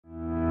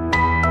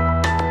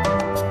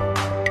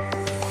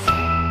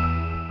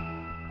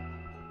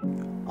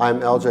I'm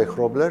LJ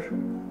Grobler.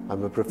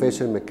 I'm a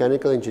professor in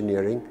mechanical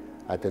engineering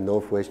at the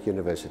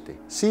Noordwes-universiteit.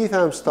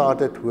 CFAM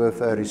started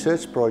with a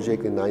research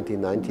project in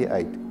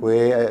 1998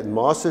 where a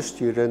master's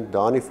student,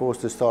 Danny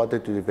Forster,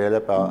 started to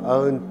develop our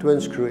own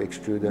twin-screw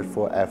extruder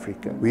for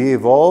Africa. We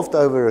evolved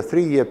over a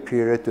 3-year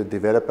period to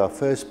develop our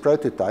first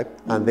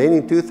prototype, and then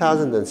in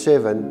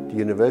 2007 the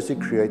university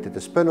created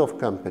a spin-off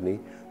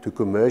company to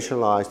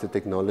commercialize the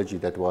technology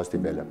that was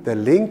developed. The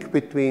link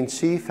between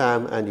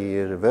CFAM and the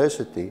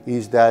university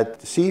is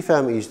that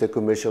CFAM is the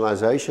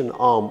commercialization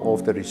arm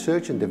of the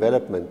research and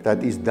development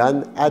that is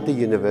done at the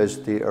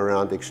university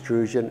around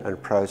extrusion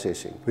and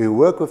processing. We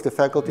work with the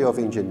Faculty of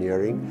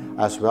Engineering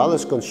as well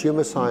as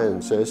consumer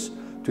sciences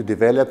to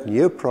develop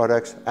new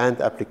products and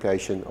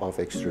application of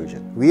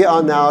extrusion. We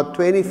are now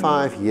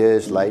 25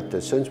 years later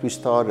since we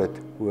started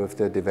with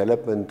the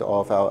development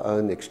of our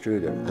own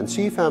extruder, and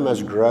CFAM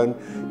has grown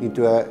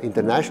into an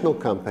international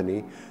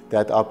company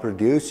that are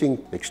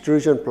producing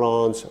extrusion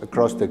plants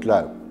across the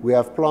globe. We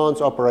have plants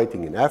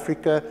operating in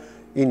Africa,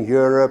 in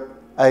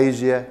Europe,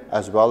 Asia,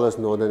 as well as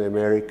Northern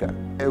America.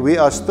 We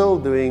are still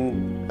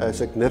doing a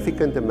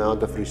significant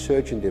amount of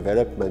research and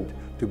development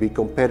to be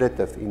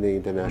competitive in the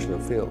international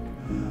field.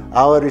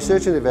 Our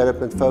research and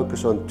development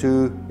focus on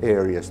 2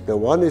 areas. The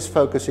one is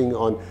focusing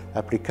on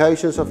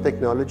applications of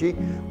technology,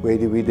 where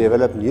we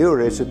develop new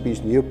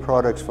recipes, new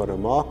products for the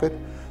market.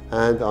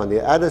 And on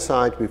the other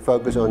side, we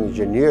focus on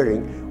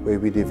engineering, where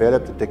we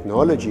develop the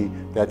technology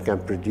that can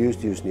produce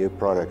these new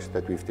products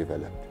that we've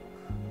developed.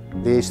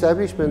 The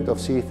establishment of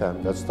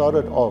CFAM, that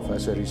started off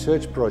as a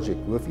research project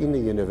within the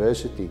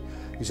university,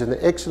 is an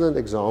excellent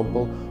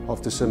example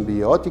of the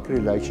symbiotic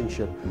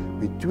relationship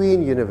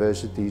between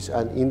universities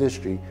and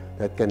industry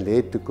that can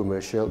lead to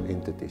commercial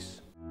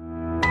entities.